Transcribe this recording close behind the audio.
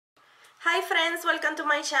Hi friends, welcome to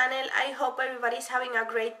my channel. I hope everybody's having a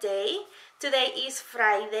great day. Today is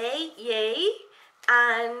Friday, yay!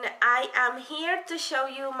 And I am here to show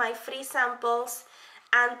you my free samples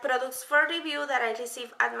and products for review that I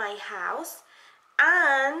received at my house.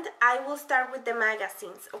 And I will start with the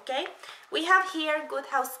magazines, okay? We have here Good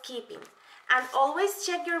Housekeeping. And always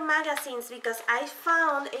check your magazines because I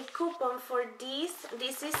found a coupon for this.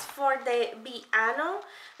 This is for the Biano.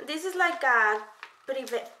 This is like a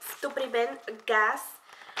to prevent gas,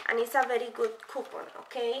 and it's a very good coupon,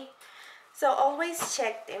 okay? So always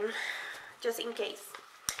check them just in case.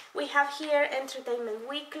 We have here Entertainment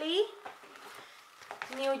Weekly,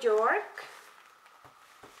 New York,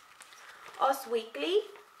 Us Weekly,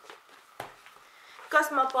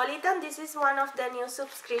 Cosmopolitan. This is one of the new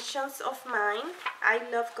subscriptions of mine. I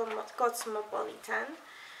love Cosmopolitan.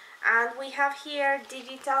 And we have here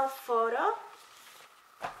Digital Photo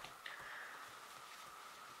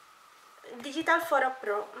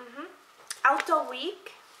Pro, Auto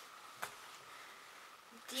Week,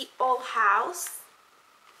 The Old House,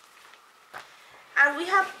 and we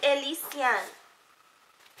have Elysian,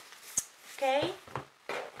 okay?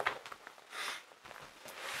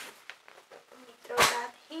 Let me throw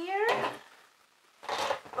that here.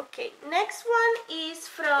 Okay, next one is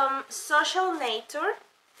from Social Nature,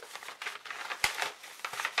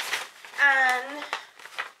 and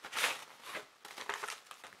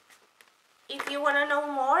if you want to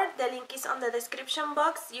know more, the link is on the description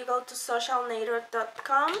box. You go to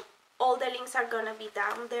socialnature.com. All the links are gonna be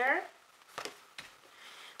down there.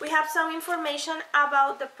 We have some information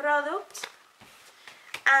about the product,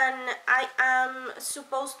 and I am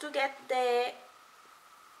supposed to get the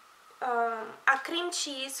a cream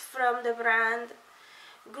cheese from the brand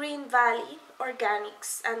Green Valley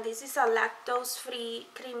Organics, and this is a lactose-free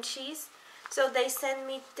cream cheese. So they sent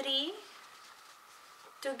me 3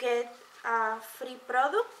 to get a free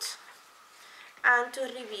product and to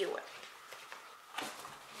review it.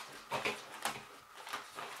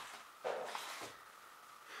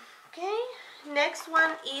 Okay, next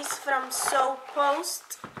one is from Soap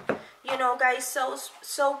Post. You know guys,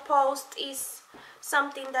 Soap Post is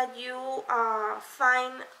something that you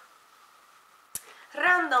find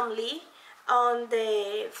randomly on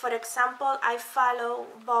the, for example, I follow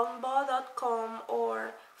bombo.com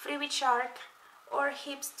or Freebie Shark or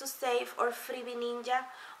Hips to Save or Freebie Ninja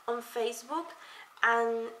on Facebook,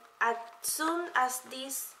 and as soon as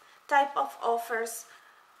this type of offers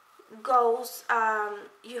goes,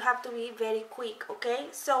 you have to be very quick, okay?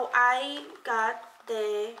 So I got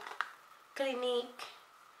the Clinique,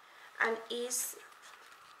 and is,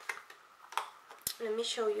 let me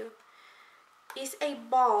show you, it's a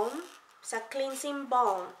balm, it's a cleansing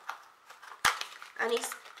balm, and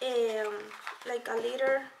it's like a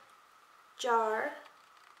liter jar,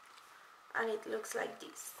 and it looks like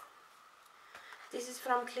this. This is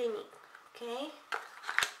from Clinique, okay?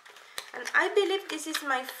 And I believe this is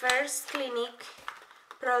my first Clinique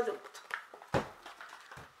product,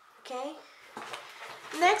 okay?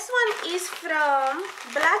 Next one is from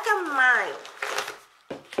Black and Mild,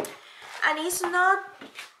 and it's not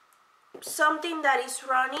something that is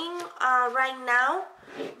running right now,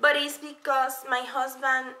 but it's because my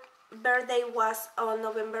husband's birthday was on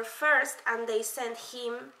November 1st, and they sent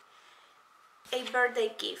him a birthday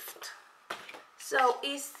gift. So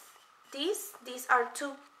is these are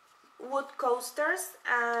 2 wood coasters,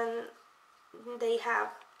 and they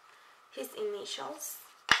have his initials,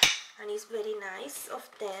 and it's very nice of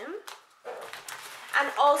them. And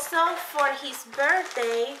also for his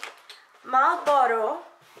birthday, Marlboro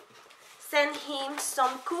sent him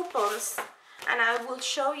some coupons, and I will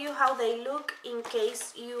show you how they look. In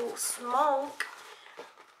case you smoke,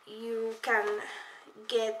 you can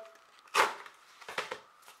get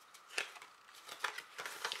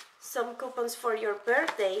some coupons for your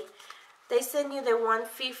birthday. They send you the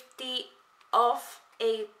 150 off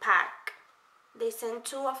a pack. They send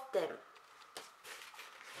 2 of them.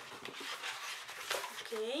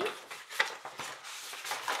 Okay.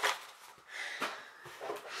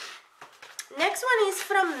 Next one is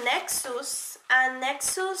from Nexus, and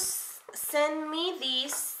Nexus sent me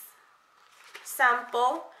this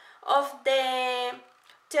sample of the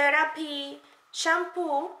Therapy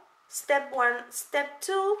shampoo, step 1, step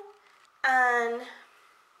 2, and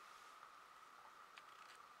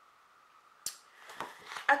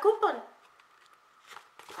a coupon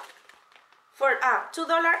for a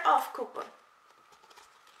 $2 off coupon.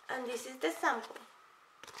 And this is the sample,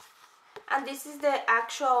 and this is the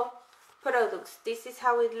actual products. This is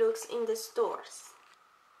how it looks in the stores,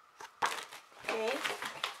 okay?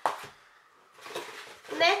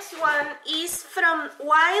 Next one is from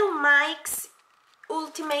Wild Mike's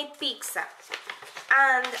Ultimate Pizza,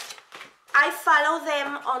 and I follow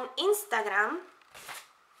them on Instagram.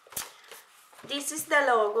 This is the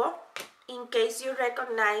logo, in case you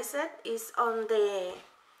recognize it. It's on the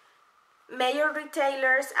major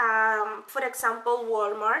retailers, for example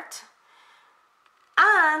Walmart.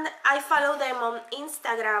 And I follow them on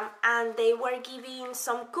Instagram, and they were giving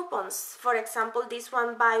some coupons. For example, this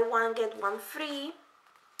one, buy one get one free,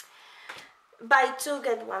 buy two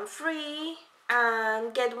get one free,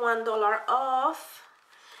 and get $1 off.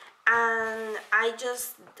 And I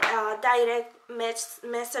just direct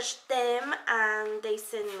message them, and they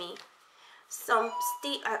send me some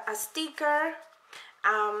a sticker,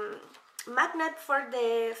 magnet for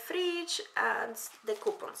the fridge, and the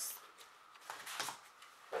coupons.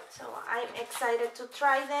 So I'm excited to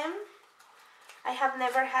try them. I have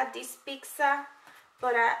never had this pizza,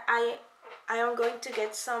 but I am going to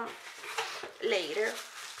get some later.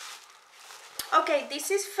 Okay,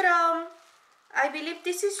 this is from, I believe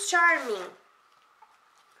this is Charming.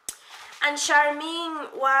 And Charming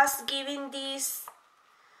was giving this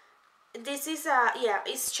is a, yeah,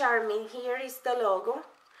 it's Charming. Here is the logo.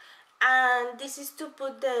 And this is to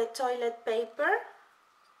put the toilet paper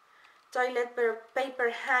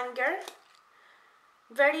hanger.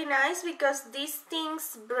 Very nice, because these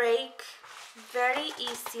things break very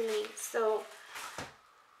easily. So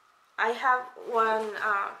I have one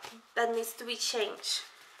that needs to be changed.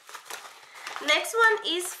 Next one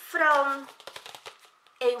is from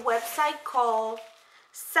a website called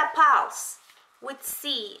Zapals, with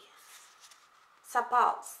C,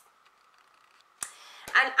 Zapals.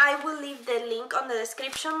 And I will leave the link on the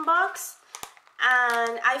description box.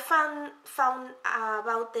 And I found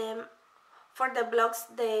about them for the blogs,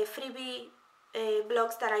 the freebie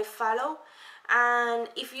blogs that I follow. And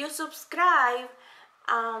if you subscribe,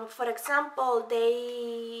 for example,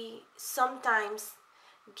 they sometimes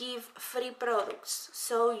give free products,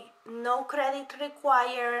 so no credit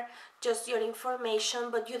required, just your information,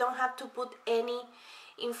 but you don't have to put any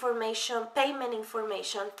information, payment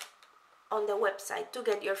information on the website to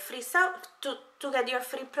get your free to get your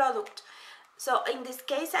free product. So in this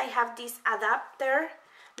case, I have this adapter,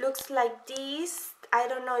 looks like this. I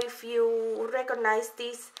don't know if you recognize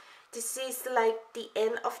this. This is like the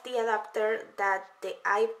end of the adapter that the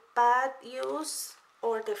iPad use,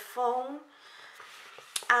 or the phone.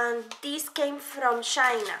 And this came from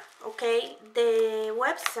China, okay? The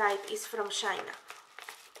website is from China.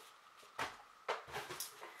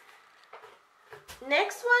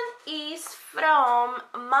 Next one is from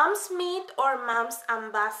Mom's Meat or Mom's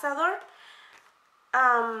Ambassador.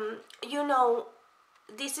 You know,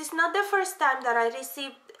 this is not the first time that I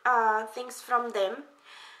received things from them.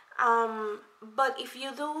 But if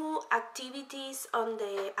you do activities on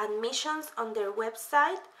the admissions on their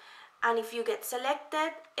website, and if you get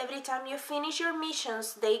selected, every time you finish your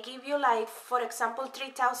missions, they give you, like, for example,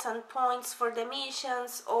 3,000 points for the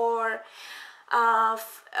missions, or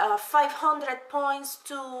 500 points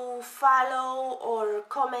to follow or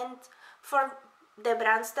comment for the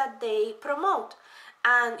brands that they promote.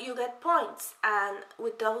 And you get points, and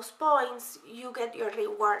with those points you get your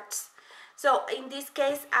rewards. So in this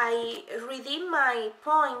case, I redeem my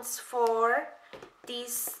points for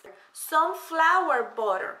this sunflower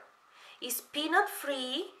butter. It's peanut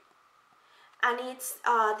free, and it's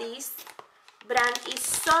this brand is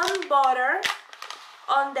Sun Butter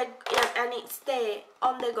on the, and it's the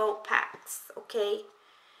on the go packs, okay?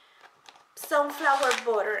 Sunflower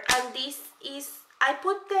butter. And this is, I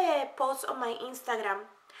put the post on my Instagram,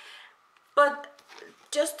 but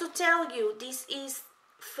just to tell you, this is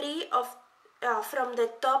free of from the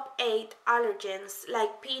top 8 allergens,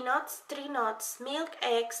 like peanuts, tree nuts, milk,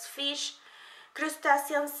 eggs, fish,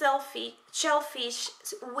 crustacean, shellfish,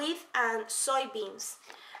 wheat, and soybeans.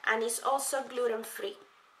 And it's also gluten free.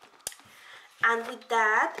 And with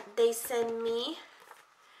that, they send me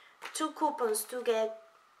 2 coupons to get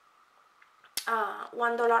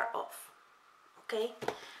 $1 off. Okay,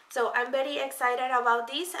 so I'm very excited about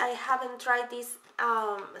this. I haven't tried this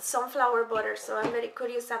sunflower butter, so I'm very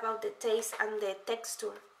curious about the taste and the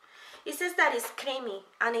texture. It says that it's creamy,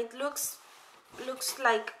 and it looks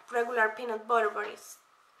like regular peanut butter, but it's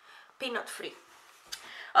peanut free.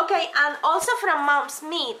 Okay, and also from Mom's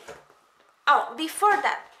Meat. Oh, before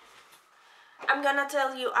that, I'm gonna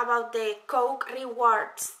tell you about the Coke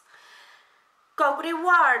Rewards. Coke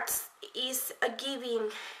Rewards is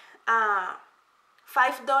giving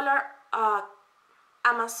 $5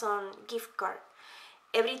 Amazon gift card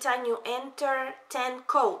every time you enter 10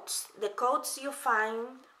 codes. The codes you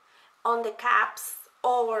find on the caps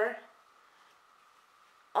or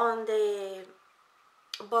on the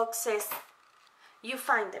boxes you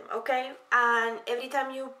find them, okay? And every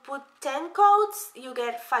time you put 10 codes, you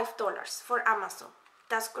get $5 for Amazon.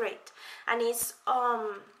 That's great. And it's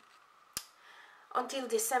until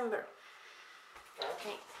December.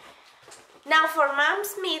 Okay. Now for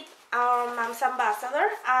Mom's Meet, our Mom's Ambassador,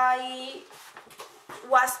 I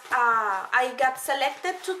got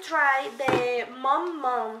selected to try the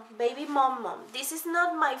baby mom. This is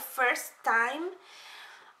not my first time.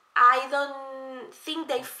 I don't think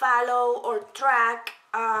they follow or track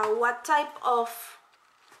what type of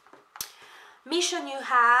mission you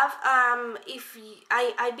have.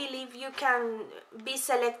 I believe you can be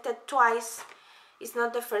selected twice. It's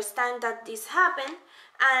not the first time that this happened,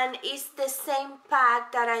 and it's the same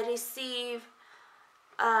pack that I received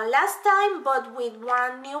last time, but with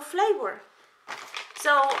one new flavor.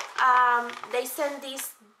 So they sent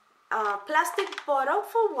this plastic bottle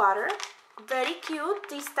for water. Very cute.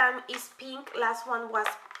 This time is pink. Last one was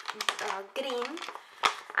green.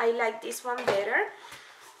 I like this one better.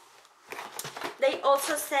 They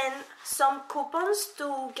also send some coupons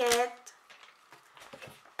to get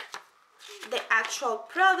the actual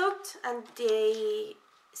product, and they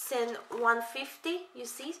send $150. You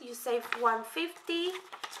see, you save $150.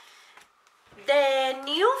 The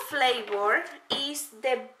new flavor is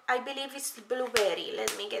I believe it's blueberry.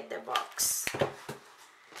 Let me get the box.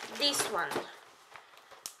 This one,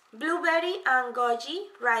 blueberry and goji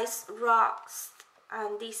rice rocks,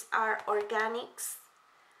 and these are organics,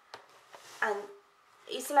 and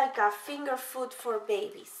it's like a finger food for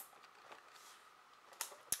babies.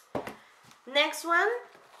 Next one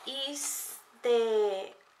is the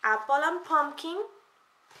apple and pumpkin.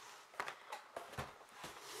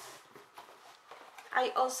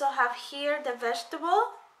 I also have here the vegetable.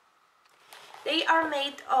 They are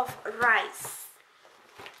made of rice,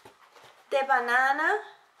 the banana,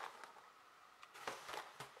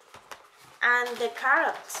 and the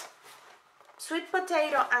carrot, sweet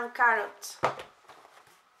potato and carrot.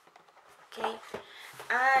 Okay,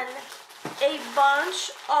 and a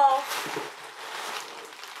bunch of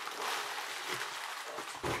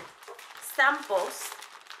samples.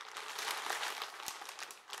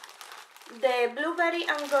 The blueberry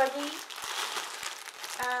and goji,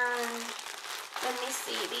 and let me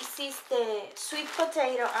see, this is the sweet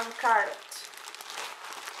potato and carrot.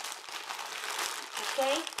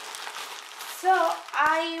 Okay, so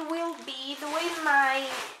I will be doing my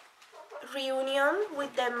reunion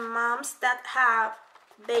with the moms that have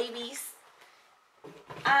babies,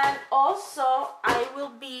 and also I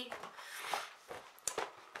will be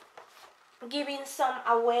giving some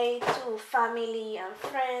away to family and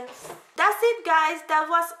friends. That's it, guys. That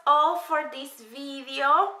was all for this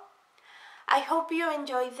video. I hope you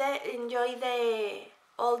enjoy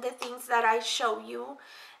all the things that I show you,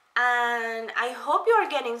 and I hope you are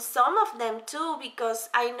getting some of them too, because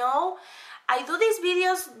I know I do these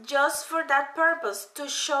videos just for that purpose, to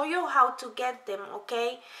show you how to get them.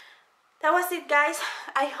 Okay, that was it, guys.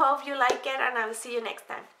 I hope you like it, and I will see you next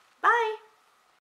time. Bye.